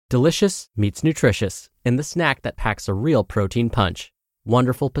Delicious meets nutritious in the snack that packs a real protein punch.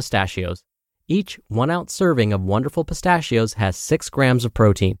 Wonderful Pistachios. Each 1-ounce serving of Wonderful Pistachios has 6 grams of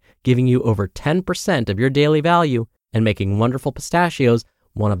protein, giving you over 10% of your daily value and making Wonderful Pistachios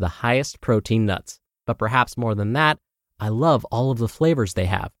one of the highest protein nuts. But perhaps more than that, I love all of the flavors they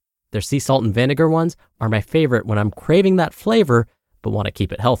have. Their sea salt and vinegar ones are my favorite when I'm craving that flavor but want to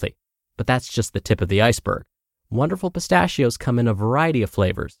keep it healthy. But that's just the tip of the iceberg. Wonderful Pistachios come in a variety of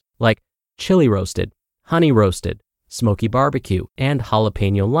flavors, like chili roasted, honey roasted, smoky barbecue, and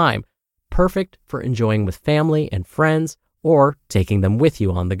jalapeno lime, perfect for enjoying with family and friends or taking them with you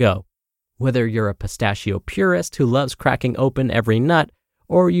on the go. Whether you're a pistachio purist who loves cracking open every nut,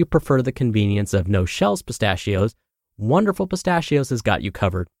 or you prefer the convenience of no-shells pistachios, Wonderful Pistachios has got you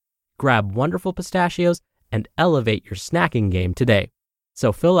covered. Grab Wonderful Pistachios and elevate your snacking game today.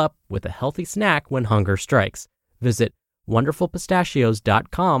 So fill up with a healthy snack when hunger strikes. Visit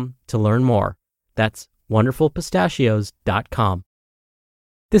wonderfulpistachios.com to learn more. That's wonderfulpistachios.com.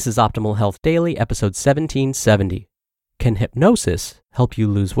 This is Optimal Health Daily, episode 1770. Can Hypnosis Help You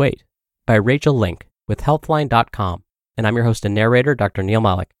Lose Weight? By Rachael with Healthline.com. And I'm your host and narrator, Dr. Neil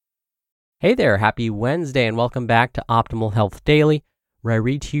Malik. Hey there, happy Wednesday, and welcome back to Optimal Health Daily, where I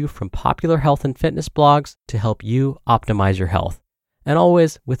read to you from popular health and fitness blogs to help you optimize your health, and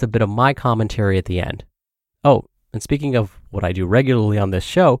always with a bit of my commentary at the end. Oh, and speaking of what I do regularly on this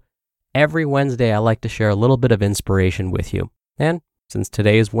show, every Wednesday I like to share a little bit of inspiration with you. And since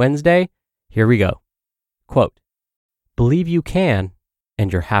today is Wednesday, here we go. Quote, "Believe you can,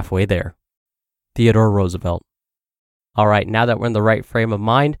 and you're halfway there." Theodore Roosevelt. All right, now that we're in the right frame of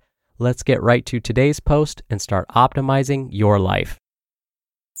mind, let's get right to today's post and start optimizing your life.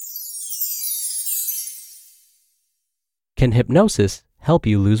 Can Hypnosis Help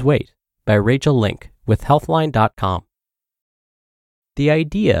You Lose Weight? By Rachael with Healthline.com. The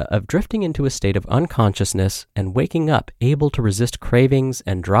idea of drifting into a state of unconsciousness and waking up able to resist cravings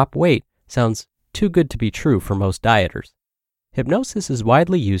and drop weight sounds too good to be true for most dieters. Hypnosis is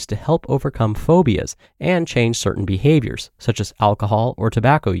widely used to help overcome phobias and change certain behaviors, such as alcohol or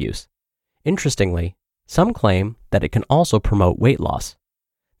tobacco use. Interestingly, some claim that it can also promote weight loss.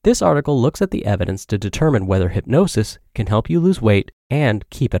 This article looks at the evidence to determine whether hypnosis can help you lose weight and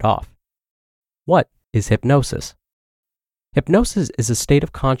keep it off. What is hypnosis? Hypnosis is a state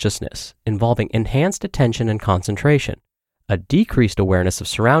of consciousness involving enhanced attention and concentration, a decreased awareness of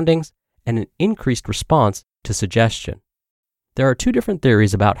surroundings, and an increased response to suggestion. There are 2 different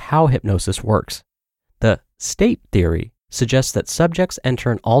theories about how hypnosis works. The state theory suggests that subjects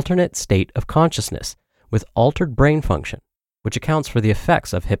enter an alternate state of consciousness with altered brain function, which accounts for the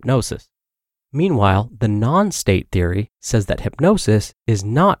effects of hypnosis. Meanwhile, the non-state theory says that hypnosis is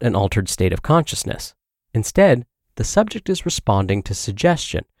not an altered state of consciousness. Instead, the subject is responding to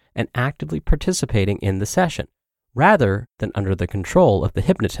suggestion and actively participating in the session, rather than under the control of the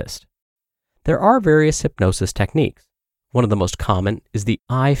hypnotist. There are various hypnosis techniques. One of the most common is the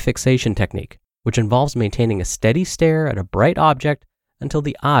eye fixation technique, which involves maintaining a steady stare at a bright object until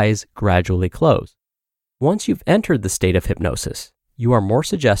the eyes gradually close. Once you've entered the state of hypnosis, you are more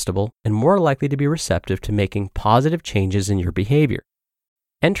suggestible and more likely to be receptive to making positive changes in your behavior.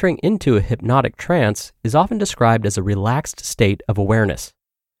 Entering into a hypnotic trance is often described as a relaxed state of awareness.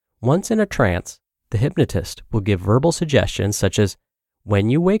 Once in a trance, the hypnotist will give verbal suggestions such as,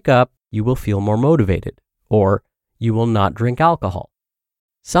 "When you wake up, you will feel more motivated," or "You will not drink alcohol."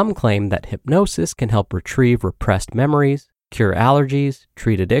 Some claim that hypnosis can help retrieve repressed memories, cure allergies,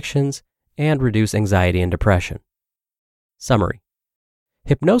 treat addictions, and reduce anxiety and depression. Summary.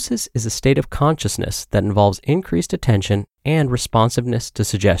 Hypnosis is a state of consciousness that involves increased attention and responsiveness to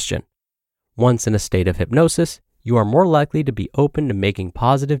suggestion. Once in a state of hypnosis, you are more likely to be open to making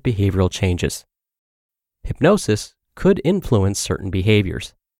positive behavioral changes. Hypnosis could influence certain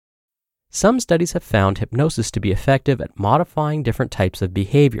behaviors. Some studies have found hypnosis to be effective at modifying different types of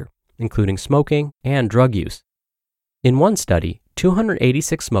behavior, including smoking and drug use. In one study,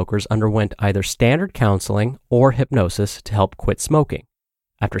 286 smokers underwent either standard counseling or hypnosis to help quit smoking.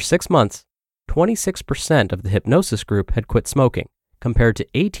 After 6 months, 26% of the hypnosis group had quit smoking, compared to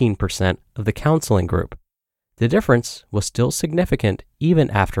 18% of the counseling group. The difference was still significant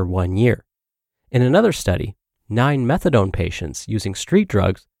even after 1 year. In another study, 9 methadone patients using street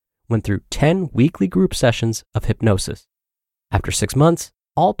drugs went through 10 weekly group sessions of hypnosis. After 6 months,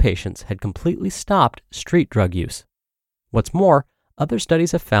 all patients had completely stopped street drug use. What's more, other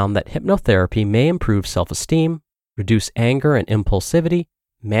studies have found that hypnotherapy may improve self-esteem, reduce anger and impulsivity,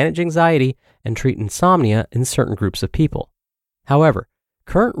 manage anxiety, and treat insomnia in certain groups of people. However,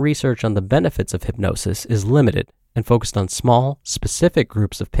 current research on the benefits of hypnosis is limited and focused on small, specific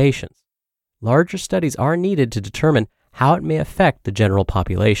groups of patients. Larger studies are needed to determine how it may affect the general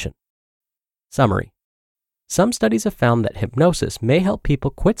population. Summary. Some studies have found that hypnosis may help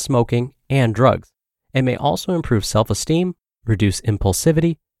people quit smoking and drugs. It may also improve self-esteem, reduce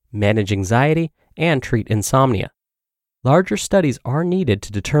impulsivity, manage anxiety, and treat insomnia. Larger studies are needed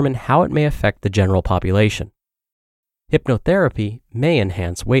to determine how it may affect the general population. Hypnotherapy may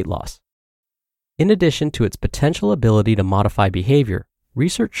enhance weight loss. In addition to its potential ability to modify behavior,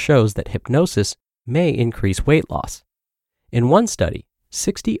 research shows that hypnosis may increase weight loss. In one study,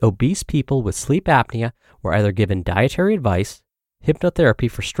 60 obese people with sleep apnea were either given dietary advice, hypnotherapy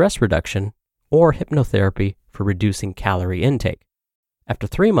for stress reduction, or hypnotherapy for reducing calorie intake. After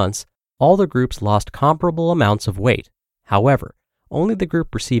 3 months, all the groups lost comparable amounts of weight. However, only the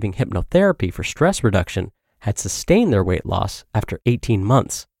group receiving hypnotherapy for stress reduction had sustained their weight loss after 18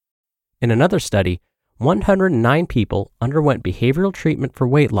 months. In another study, 109 people underwent behavioral treatment for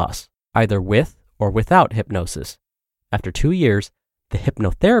weight loss, either with or without hypnosis. After 2 years, the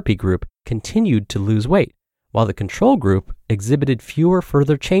hypnotherapy group continued to lose weight, while the control group exhibited fewer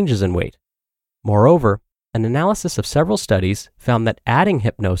further changes in weight. Moreover, an analysis of several studies found that adding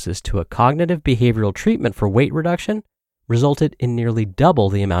hypnosis to a cognitive behavioral treatment for weight reduction resulted in nearly double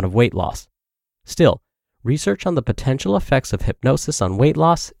the amount of weight loss. Still, research on the potential effects of hypnosis on weight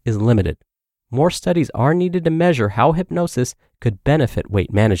loss is limited. More studies are needed to measure how hypnosis could benefit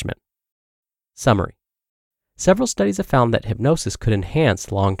weight management. Summary. Several studies have found that hypnosis could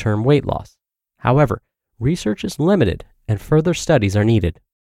enhance long-term weight loss. However, research is limited and further studies are needed.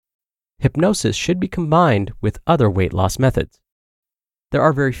 Hypnosis should be combined with other weight loss methods. There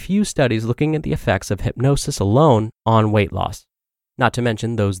are very few studies looking at the effects of hypnosis alone on weight loss. Not to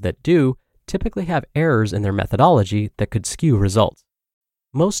mention those that do typically have errors in their methodology that could skew results.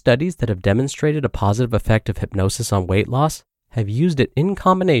 Most studies that have demonstrated a positive effect of hypnosis on weight loss have used it in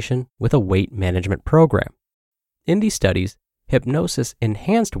combination with a weight management program. In these studies, hypnosis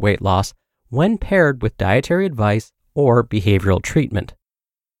enhanced weight loss when paired with dietary advice or behavioral treatment.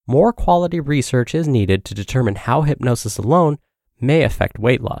 More quality research is needed to determine how hypnosis alone may affect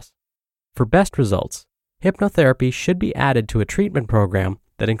weight loss. For best results, hypnotherapy should be added to a treatment program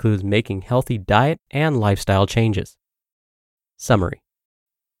that includes making healthy diet and lifestyle changes. Summary.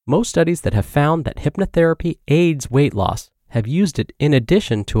 Most studies that have found that hypnotherapy aids weight loss have used it in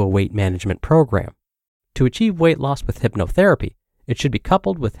addition to a weight management program. To achieve weight loss with hypnotherapy, it should be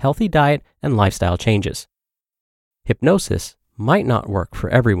coupled with healthy diet and lifestyle changes. Hypnosis might not work for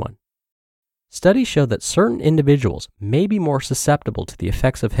everyone. Studies show that certain individuals may be more susceptible to the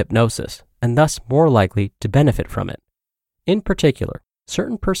effects of hypnosis and thus more likely to benefit from it. In particular,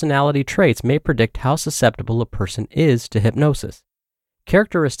 certain personality traits may predict how susceptible a person is to hypnosis.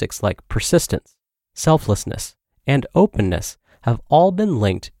 Characteristics like persistence, selflessness, and openness have all been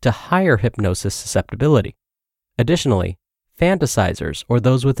linked to higher hypnosis susceptibility. Additionally, fantasizers or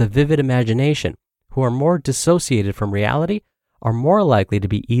those with a vivid imagination who are more dissociated from reality are more likely to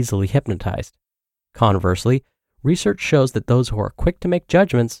be easily hypnotized. Conversely, research shows that those who are quick to make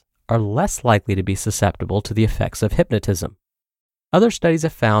judgments are less likely to be susceptible to the effects of hypnotism. Other studies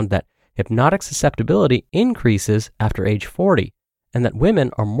have found that hypnotic susceptibility increases after age 40, and that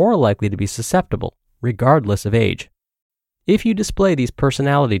women are more likely to be susceptible, regardless of age. If you display these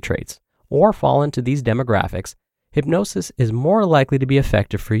personality traits or fall into these demographics, hypnosis is more likely to be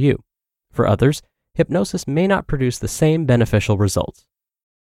effective for you. For others, hypnosis may not produce the same beneficial results.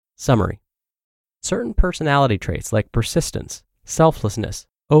 Summary. Certain personality traits like persistence, selflessness,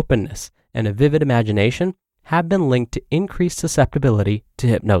 openness, and a vivid imagination have been linked to increased susceptibility to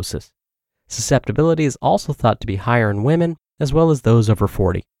hypnosis. Susceptibility is also thought to be higher in women as well as those over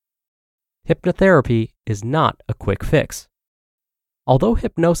 40. Hypnotherapy is not a quick fix. Although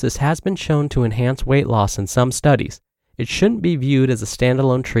hypnosis has been shown to enhance weight loss in some studies, it shouldn't be viewed as a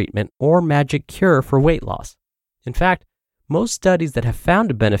standalone treatment or magic cure for weight loss. In fact, most studies that have found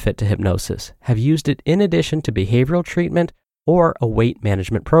a benefit to hypnosis have used it in addition to behavioral treatment or a weight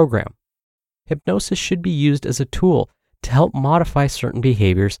management program. Hypnosis should be used as a tool to help modify certain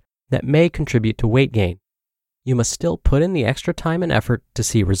behaviors that may contribute to weight gain. You must still put in the extra time and effort to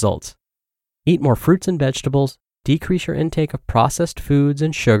see results. Eat more fruits and vegetables, decrease your intake of processed foods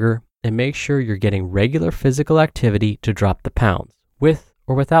and sugar, and make sure you're getting regular physical activity to drop the pounds, with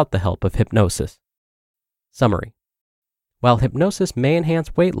or without the help of hypnosis. Summary. While hypnosis may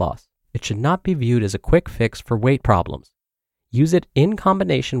enhance weight loss, it should not be viewed as a quick fix for weight problems. Use it in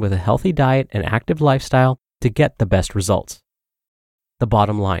combination with a healthy diet and active lifestyle to get the best results. The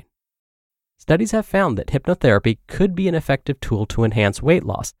bottom line. Studies have found that hypnotherapy could be an effective tool to enhance weight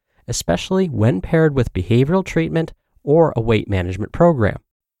loss, especially when paired with behavioral treatment or a weight management program.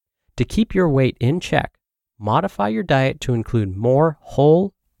 To keep your weight in check, modify your diet to include more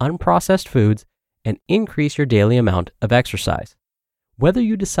whole, unprocessed foods and increase your daily amount of exercise. Whether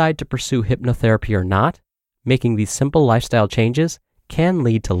you decide to pursue hypnotherapy or not, making these simple lifestyle changes can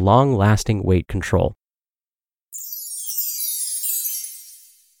lead to long-lasting weight control.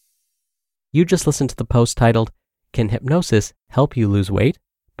 You just listened to the post titled, "Can Hypnosis Help You Lose Weight?"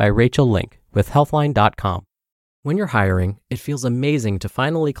 by Rachael Link with Healthline.com. When you're hiring, it feels amazing to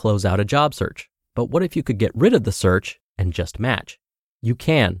finally close out a job search. But what if you could get rid of the search and just match? You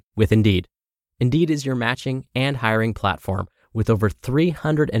can with Indeed. Indeed is your matching and hiring platform with over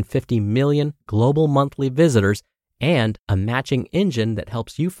 350 million global monthly visitors and a matching engine that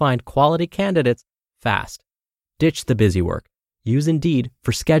helps you find quality candidates fast. Ditch the busy work. Use Indeed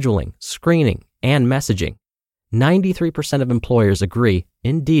for scheduling, screening, and messaging. 93% of employers agree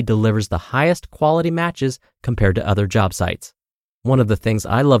Indeed delivers the highest quality matches compared to other job sites. One of the things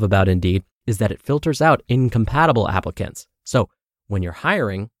I love about Indeed is that it filters out incompatible applicants. So when you're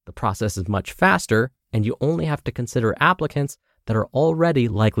hiring, the process is much faster and you only have to consider applicants that are already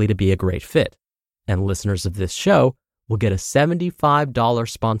likely to be a great fit. And listeners of this show will get a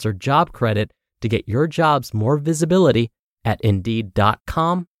 $75 sponsored job credit to get your jobs more visibility at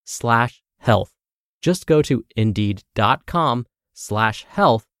Indeed.com/health. Just go to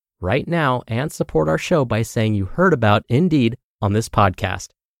Indeed.com/health right now and support our show by saying you heard about Indeed on this podcast.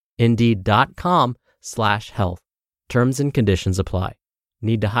 Indeed.com/health. Terms and conditions apply.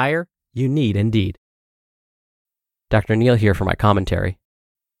 Need to hire? You need Indeed. Dr. Neil here for my commentary.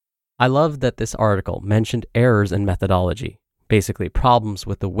 I love that this article mentioned errors in methodology, basically problems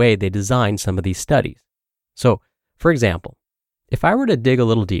with the way they designed some of these studies. So, for example, if I were to dig a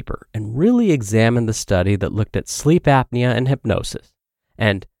little deeper and really examine the study that looked at sleep apnea and hypnosis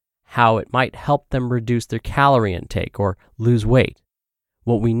and how it might help them reduce their calorie intake or lose weight,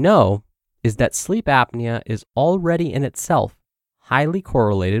 what we know is that sleep apnea is already in itself highly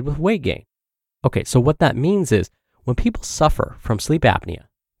correlated with weight gain. Okay, so what that means is when people suffer from sleep apnea,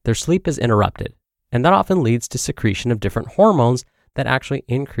 their sleep is interrupted, and that often leads to secretion of different hormones that actually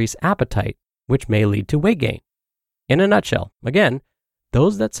increase appetite, which may lead to weight gain. In a nutshell, again,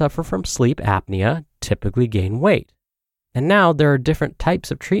 those that suffer from sleep apnea typically gain weight. And now there are different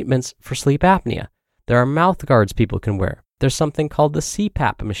types of treatments for sleep apnea. There are mouth guards people can wear. There's something called the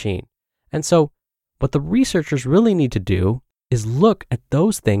CPAP machine. And so what the researchers really need to do is look at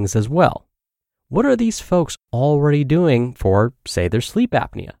those things as well. What are these folks already doing for, say, their sleep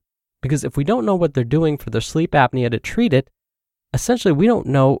apnea? Because if we don't know what they're doing for their sleep apnea to treat it, essentially we don't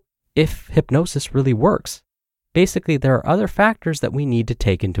know if hypnosis really works. Basically, there are other factors that we need to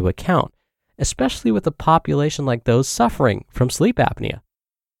take into account, especially with a population like those suffering from sleep apnea.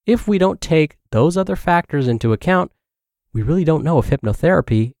 If we don't take those other factors into account, we really don't know if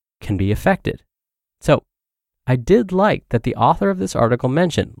hypnotherapy can be effective. So, I did like that the author of this article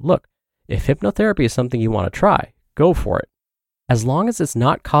mentioned, look, if hypnotherapy is something you want to try, go for it. As long as it's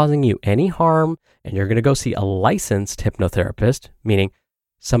not causing you any harm and you're going to go see a licensed hypnotherapist, meaning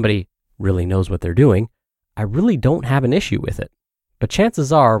somebody really knows what they're doing, I really don't have an issue with it. But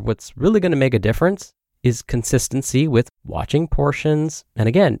chances are what's really going to make a difference is consistency with watching portions and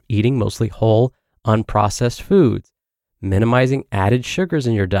again, eating mostly whole, unprocessed foods, minimizing added sugars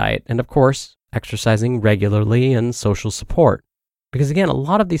in your diet, and of course, exercising regularly and social support. Because again, a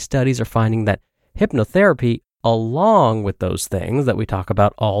lot of these studies are finding that hypnotherapy, along with those things that we talk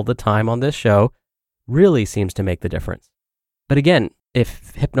about all the time on this show, really seems to make the difference. But again,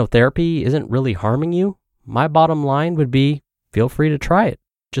 if hypnotherapy isn't really harming you, my bottom line would be feel free to try it.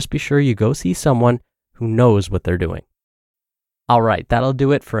 Just be sure you go see someone who knows what they're doing. All right, that'll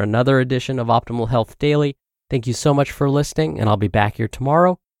do it for another edition of Optimal Health Daily. Thank you so much for listening, and I'll be back here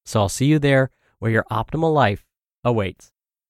tomorrow. So I'll see you there where your optimal life awaits.